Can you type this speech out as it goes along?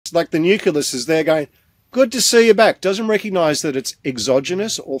It's like the nucleus is there going, good to see you back. Doesn't recognize that it's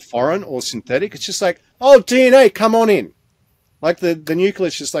exogenous or foreign or synthetic. It's just like, oh, DNA, come on in. Like the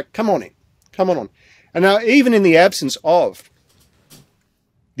nucleus is just like, come on in, come on. And now even in the absence of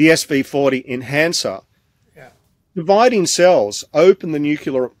the SV40 enhancer, dividing cells open the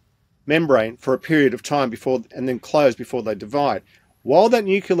nuclear membrane for a period of time before, and then close before they divide. While that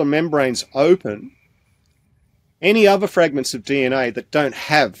nuclear membrane's open, any other fragments of DNA that don't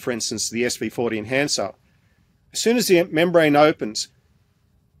have, for instance, the SV40 enhancer, as soon as the membrane opens,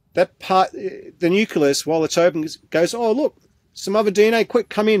 that part, the nucleus, while it's open, goes, oh, look, some other DNA, quick,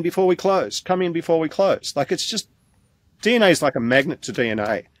 come in before we close, come in before we close. Like, it's just, DNA is like a magnet to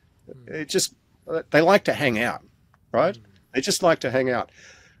DNA. It just, they like to hang out, right? They just like to hang out.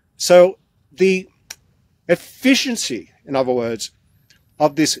 So the efficiency, in other words,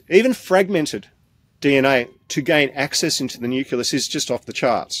 of this even fragmented DNA to gain access into the nucleus is just off the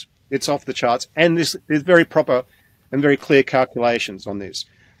charts. It's off the charts. And there's very proper and very clear calculations on this.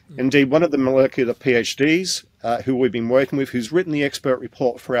 Indeed, one of the molecular PhDs who we've been working with, who's written the expert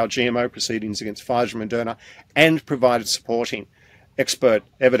report for our GMO proceedings against Pfizer and Moderna and provided supporting expert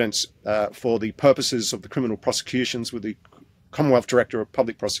evidence for the purposes of the criminal prosecutions with the Commonwealth Director of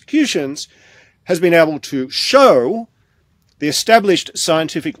Public Prosecutions, has been able to show the established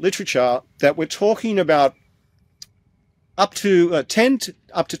scientific literature that we're talking about up to 10 to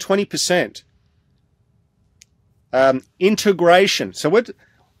up to 20% integration. So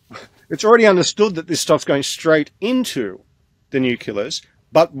it's already understood that this stuff's going straight into the nucleus,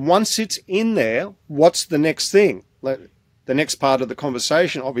 but once it's in there, what's the next thing? The next part of the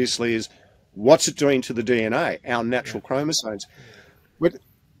conversation, obviously, is what's it doing to the DNA, our natural chromosomes?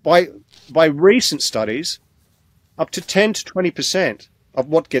 By recent studies, up to 10 to 20% of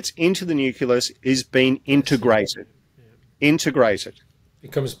what gets into the nucleus is being integrated. Integrated.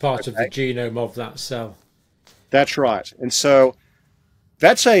 Becomes part of the genome of that cell. That's right. And so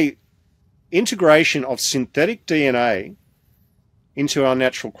that's a integration of synthetic DNA into our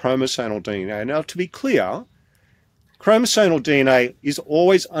natural chromosomal DNA. Now, to be clear, chromosomal DNA is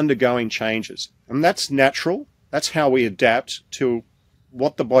always undergoing changes, and that's natural. That's how we adapt to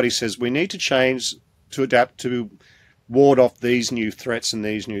what the body says we need to change to adapt to ward off these new threats and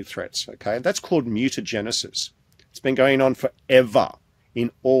these new threats. Okay, that's called mutagenesis. It's been going on forever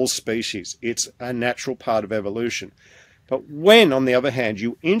in all species. It's a natural part of evolution. But when, on the other hand,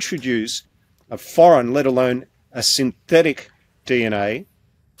 you introduce a foreign, let alone a synthetic DNA,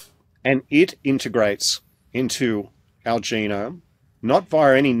 and it integrates into our genome, not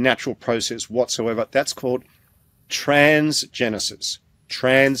via any natural process whatsoever, that's called transgenesis.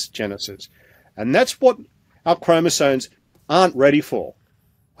 Transgenesis. And that's what our chromosomes aren't ready for.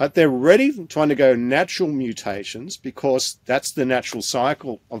 But they're ready to undergo natural mutations because that's the natural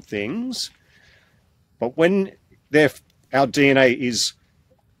cycle of things. But when our DNA is,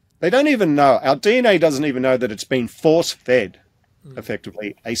 they don't even know, our DNA doesn't even know that it's been force-fed,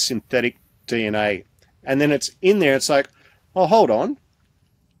 effectively, a synthetic DNA. And then it's in there, it's like, oh, hold on.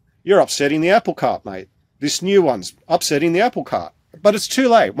 You're upsetting the apple cart, mate. This new one's upsetting the apple cart. But it's too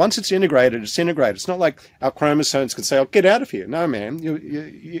late. Once it's integrated, it's integrated. It's not like our chromosomes can say, oh, get out of here. No, man,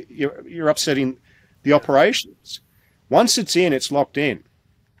 you're upsetting the operations. Once it's in, it's locked in.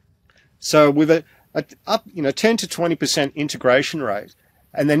 So with a 10 to 20% integration rate,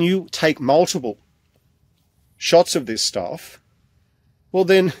 and then you take multiple shots of this stuff, well,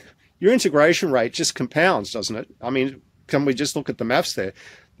 then your integration rate just compounds, doesn't it? I mean, can we just look at the maths there?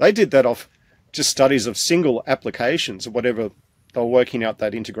 They did that off just studies of single applications or whatever they were working out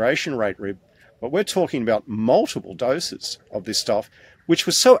that integration rate, Rib. But we're talking about multiple doses of this stuff, which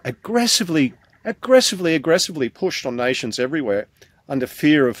was so aggressively pushed on nations everywhere under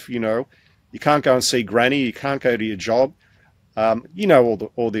fear of, you can't go and see granny, you can't go to your job, all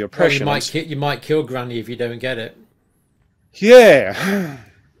the oppression. Well, you might kill granny if you don't get it. Yeah.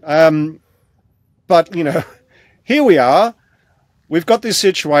 But, here we are. We've got this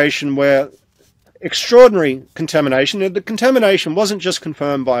situation where extraordinary contamination. The contamination wasn't just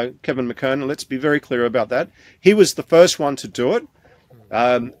confirmed by Kevin McKernan. Let's be very clear about that. He was the first one to do it.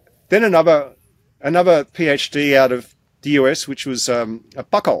 Then another PhD out of the US, which was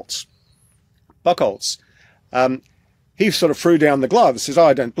Buchholz. He sort of threw down the gloves, says,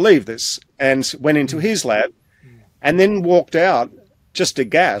 I don't believe this, and went into his lab and then walked out just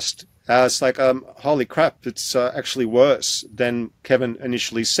aghast. It's like, holy crap, it's actually worse than Kevin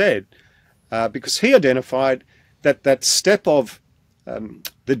initially said. Because he identified that step of the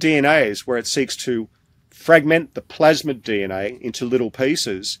DNAs where it seeks to fragment the plasmid DNA into little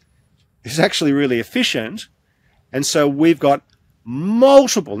pieces is actually really efficient. And so we've got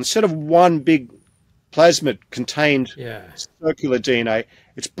multiple, instead of one big plasmid contained circular DNA,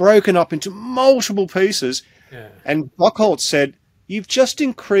 it's broken up into multiple pieces. Yeah. And Buchholz said, you've just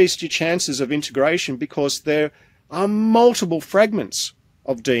increased your chances of integration because there are multiple fragments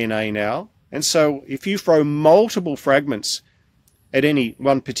of DNA now. And so if you throw multiple fragments at any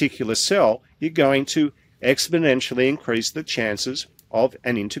one particular cell, you're going to exponentially increase the chances of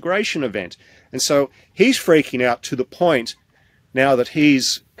an integration event. And so he's freaking out to the point now that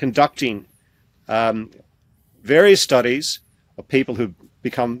he's conducting various studies of people who've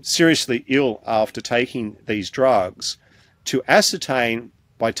become seriously ill after taking these drugs to ascertain,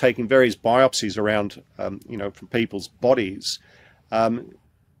 by taking various biopsies around, from people's bodies,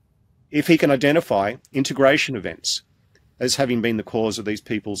 if he can identify integration events as having been the cause of these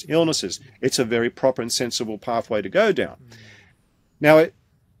people's illnesses. It's a very proper and sensible pathway to go down. Now,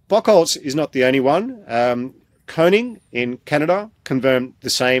 Buchholz is not the only one. Koenig in Canada confirmed the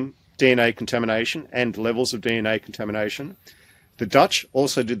same DNA contamination and levels of DNA contamination. The Dutch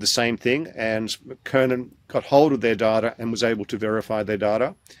also did the same thing, and Koenig got hold of their data and was able to verify their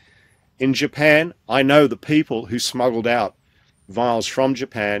data. In Japan, I know the people who smuggled out vials from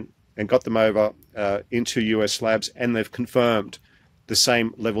Japan and got them over into US labs, and they've confirmed the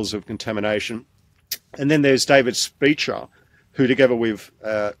same levels of contamination. And then there's David Speicher, who together with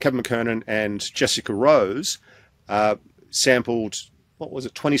Kevin McKernan and Jessica Rose sampled,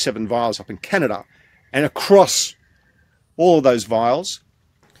 27 vials up in Canada. And across all of those vials,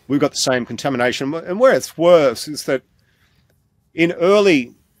 we've got the same contamination. And where it's worse is that in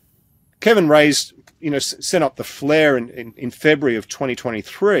early, Kevin raised, sent up the flare in February of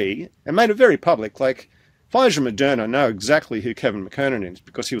 2023 and made it very public. Like, Pfizer and Moderna know exactly who Kevin McKernan is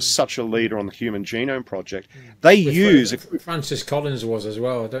because he was such a leader on the Human Genome Project. They use... Francis Collins was as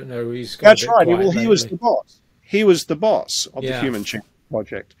well. I don't know. He's got That's right. Well, he was the boss. He was the boss of the Human Genome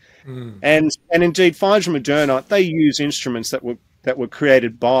Project. And indeed, Pfizer and Moderna, they use instruments that were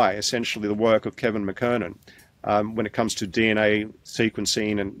created by essentially the work of Kevin McKernan when it comes to DNA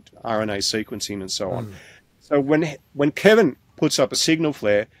sequencing and RNA sequencing and so on. So when Kevin puts up a signal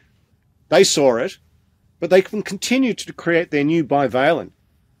flare, they saw it, but they can continue to create their new bivalent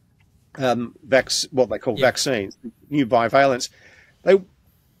what they call vaccines, new bivalents.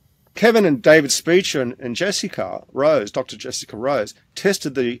 Kevin and David Speicher and Jessica Rose, Dr. Jessica Rose,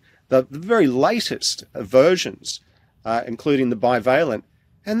 tested the very latest versions, including the bivalent,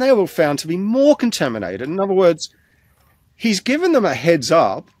 and they were found to be more contaminated. In other words, he's given them a heads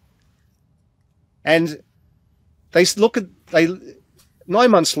up, and they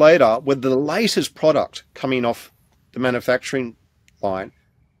 9 months later, with the latest product coming off the manufacturing line,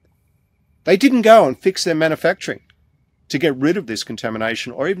 they didn't go and fix their manufacturing to get rid of this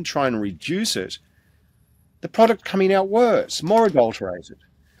contamination or even try and reduce it. The product coming out worse, more adulterated.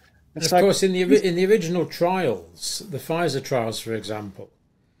 And of course, in the original trials, the Pfizer trials, for example,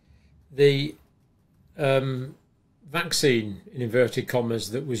 the vaccine, in inverted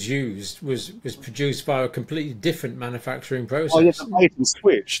commas, that was used was produced via a completely different manufacturing process. Oh, yeah, the bait and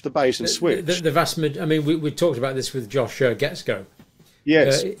switch. The vast majority. I mean, we talked about this with Josh Getzko.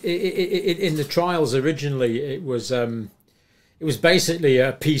 Yes. In the trials originally, it was basically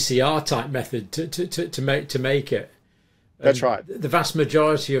a PCR type method to make it. That's right. The vast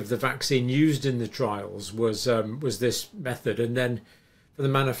majority of the vaccine used in the trials was this method, and then for the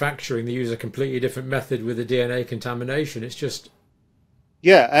manufacturing, they use a completely different method with the DNA contamination. It's just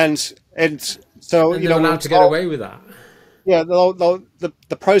and so they're allowed to get away with that. Yeah,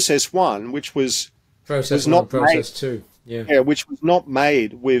 the process one, which was not process two, which was not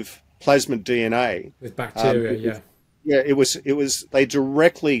made with plasmid DNA with bacteria. It was they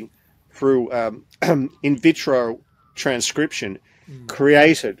directly through in vitro transcription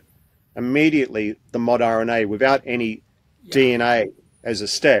created immediately the modRNA without any DNA as a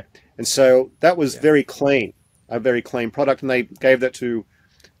step, and so that was very clean, a very clean product, and they gave that to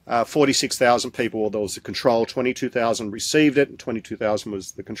 46,000 people. There was the control, 22,000 received it, and 22,000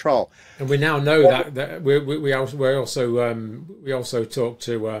 was the control. And we now know that we also talked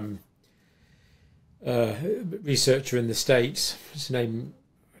to a researcher in the States. His name,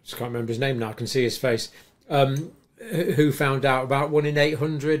 I just can't remember his name now. I can see his face. Who found out about 1 in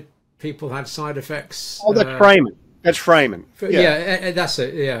 800 people had side effects. Oh, that's Freeman. That's Freeman. That's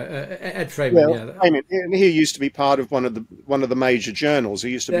it. Ed Freeman. Freeman. And he used to be part of one of the major journals. He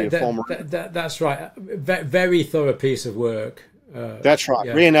used to be a former. That's right. Very thorough piece of work. That's right.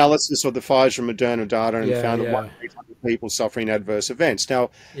 Reanalysis of the Pfizer and Moderna data and found that 1 in 800 people suffering adverse events.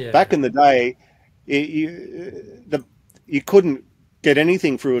 Now, back in the day, you couldn't get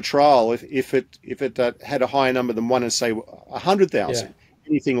anything through a trial if it had a higher number than 1 and say 100,000. Yeah.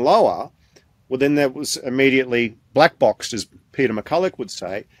 Anything lower, well, then that was immediately black boxed, as Peter McCulloch would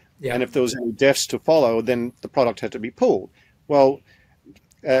say. Yeah. And if there was any deaths to follow, then the product had to be pulled. Well,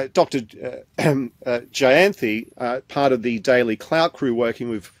 Dr. Jayanthi, part of the Daily Clout crew working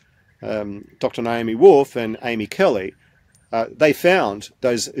with Dr. Naomi Wolf and Amy Kelly, they found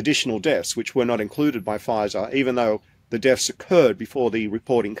those additional deaths, which were not included by Pfizer, even though the deaths occurred before the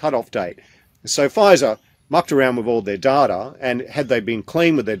reporting cutoff date. So Pfizer mucked around with all their data, and had they been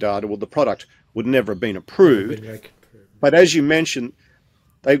clean with their data, well, the product would never have been approved. But as you mentioned,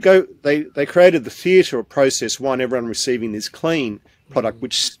 they created the theatre of process one, everyone receiving this clean product,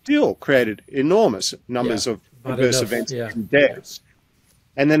 which still created enormous numbers of adverse events and deaths.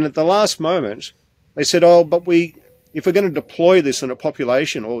 And then at the last moment, they said, oh, but if we're going to deploy this on a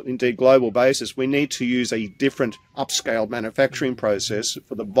population or indeed global basis, we need to use a different upscaled manufacturing process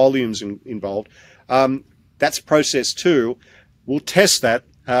for the volumes involved. That's process 2. We'll test that,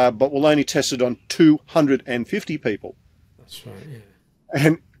 but we'll only test it on 250 people. That's right, yeah.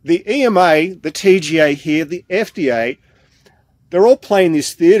 And the EMA, the TGA here, the FDA, they're all playing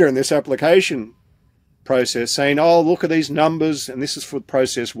this theatre in this application process, saying, oh, look at these numbers, and this is for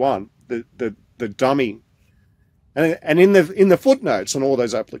process 1, the dummy. And in the footnotes on all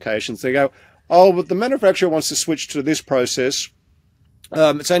those applications, they go, oh, but the manufacturer wants to switch to this process.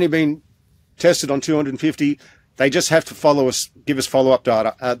 It's only been tested on 250. They just have to give us follow-up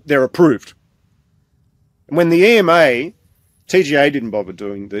data. They're approved. And when the EMA, TGA didn't bother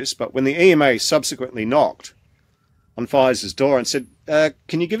doing this, but when the EMA subsequently knocked on Pfizer's door and said,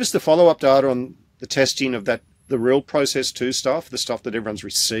 can you give us the follow-up data on the testing of the real process 2 stuff, the stuff that everyone's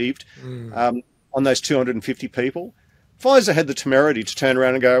received, on those 250 people? Pfizer had the temerity to turn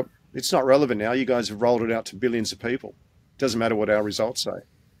around and go, it's not relevant now. You guys have rolled it out to billions of people. It doesn't matter what our results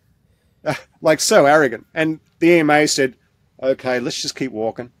say. Like, so arrogant. And the EMA said, okay, let's just keep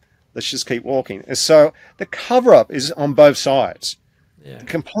walking. Let's just keep walking. And so the cover-up is on both sides. Yeah.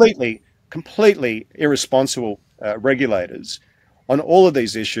 Completely irresponsible regulators on all of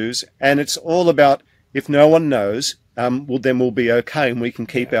these issues. And it's all about, if no one knows, well, then we'll be okay, and we can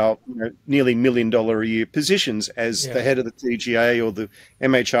keep our nearly $1 million a year positions as the head of the TGA or the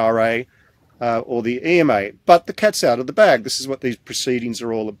MHRA or the EMA. But the cat's out of the bag. This is what these proceedings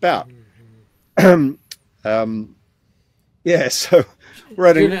are all about. So we're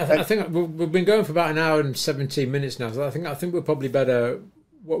at Julian, I think we've been going for about 1 hour and 17 minutes now, so I think we're probably better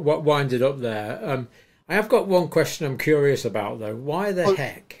wind it up there. I have got one question I'm curious about, though. Why the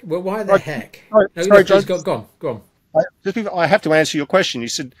heck? Well, why the heck? Sorry, John. Go on. I have to answer your question. You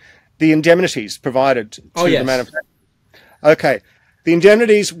said the indemnities provided to the manufacturer. Okay. The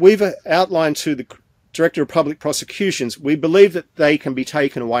indemnities we've outlined to the Director of Public Prosecutions. We believe that they can be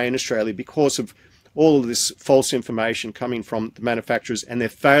taken away in Australia because of all of this false information coming from the manufacturers and their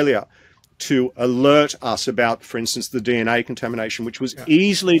failure to alert us about, for instance, the DNA contamination, which was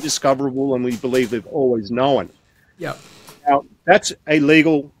easily discoverable and we believe they've always known. Yeah. Now, that's a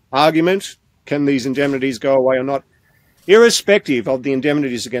legal argument. Can these indemnities go away or not? Irrespective of the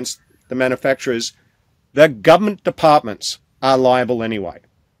indemnities against the manufacturers, the government departments are liable anyway.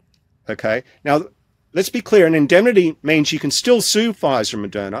 Okay? Now, let's be clear. An indemnity means you can still sue Pfizer and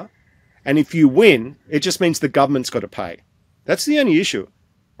Moderna, and if you win, it just means the government's got to pay. That's the only issue,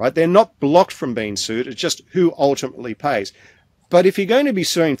 right? They're not blocked from being sued. It's just who ultimately pays. But if you're going to be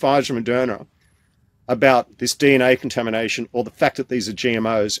suing Pfizer and Moderna about this DNA contamination or the fact that these are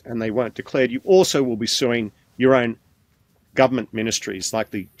GMOs and they weren't declared, you also will be suing your own government ministries,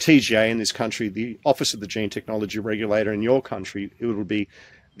 like the TGA in this country, the Office of the Gene Technology Regulator in your country. It will be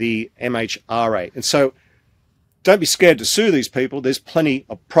the MHRA. And so don't be scared to sue these people. There's plenty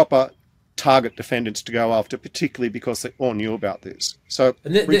of proper target defendants to go after, particularly because they all knew about this. So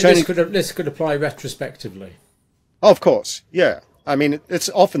and this could apply retrospectively. Of course, yeah. I mean, it's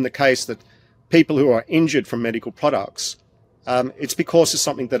often the case that people who are injured from medical products, it's because of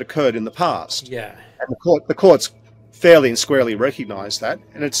something that occurred in the past. Yeah. And the courts fairly and squarely recognise that,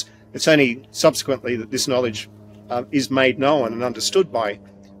 and it's only subsequently that this knowledge is made known and understood by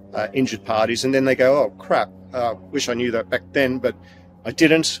injured parties, and then they go, oh crap, wish I knew that back then, but I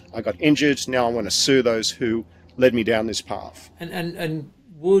didn't. I got injured. Now I want to sue those who led me down this path. And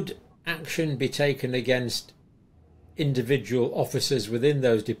would action be taken against individual officers within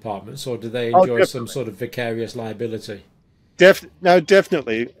those departments, or do they enjoy some sort of vicarious liability? No,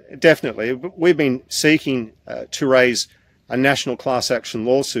 definitely. We've been seeking to raise a national class action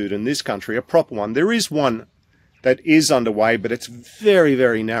lawsuit in this country, a proper one. There is one that is underway, but it's very,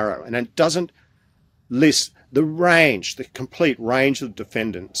 very narrow, and it doesn't list the complete range of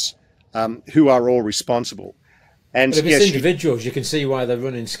defendants who are all responsible. And but if yes, it's individuals, you can see why they're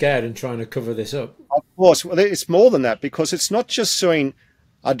running scared and trying to cover this up. Of course, well, it's more than that, because it's not just suing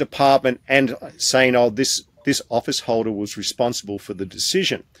a department and saying, oh, this office holder was responsible for the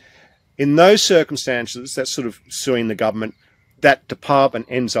decision. In those circumstances, that's sort of suing the government, that department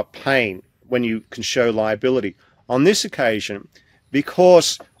ends up paying when you can show liability. On this occasion,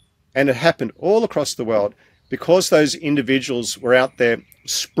 because, and it happened all across the world, because those individuals were out there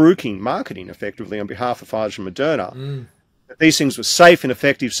spruiking, marketing effectively on behalf of Pfizer and Moderna, these things were safe and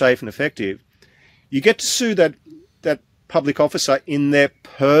effective, you get to sue that public officer in their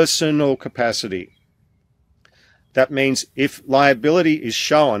personal capacity. That means if liability is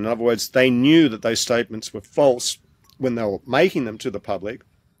shown, in other words, they knew that those statements were false when they were making them to the public,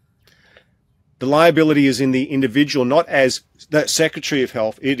 the liability is in the individual, not as the Secretary of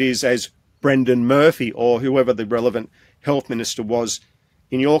Health, it is as Brendan Murphy or whoever the relevant health minister was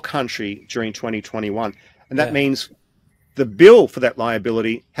in your country during 2021. And that means the bill for that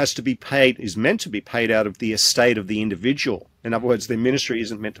liability has to be paid, is meant to be paid out of the estate of the individual. In other words, the ministry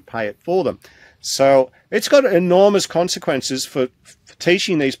isn't meant to pay it for them. So it's got enormous consequences for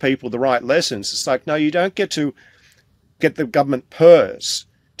teaching these people the right lessons. It's like, no, you don't get to get the government purse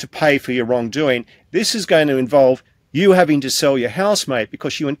to pay for your wrongdoing. This is going to involve you having to sell your housemate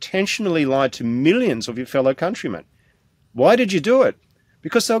because you intentionally lied to millions of your fellow countrymen. Why did you do it?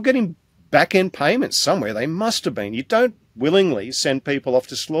 Because they were getting back-end payments somewhere. They must have been. You don't willingly send people off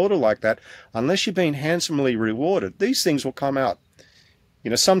to slaughter like that unless you're being handsomely rewarded. These things will come out,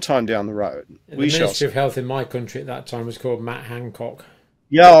 sometime down the road. The Ministry of Health in my country at that time was called Matt Hancock.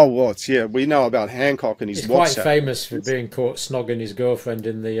 Yeah, we know about Hancock and his WhatsApp. He's quite famous for being caught snogging his girlfriend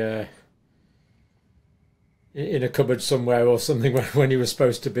in the in a cupboard somewhere or something when he was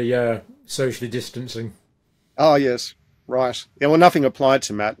supposed to be socially distancing. Oh, yes. Right. Yeah, well, nothing applied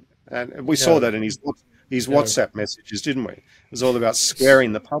to Matt. And we saw that in his WhatsApp messages, didn't we? It was all about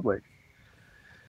scaring the public.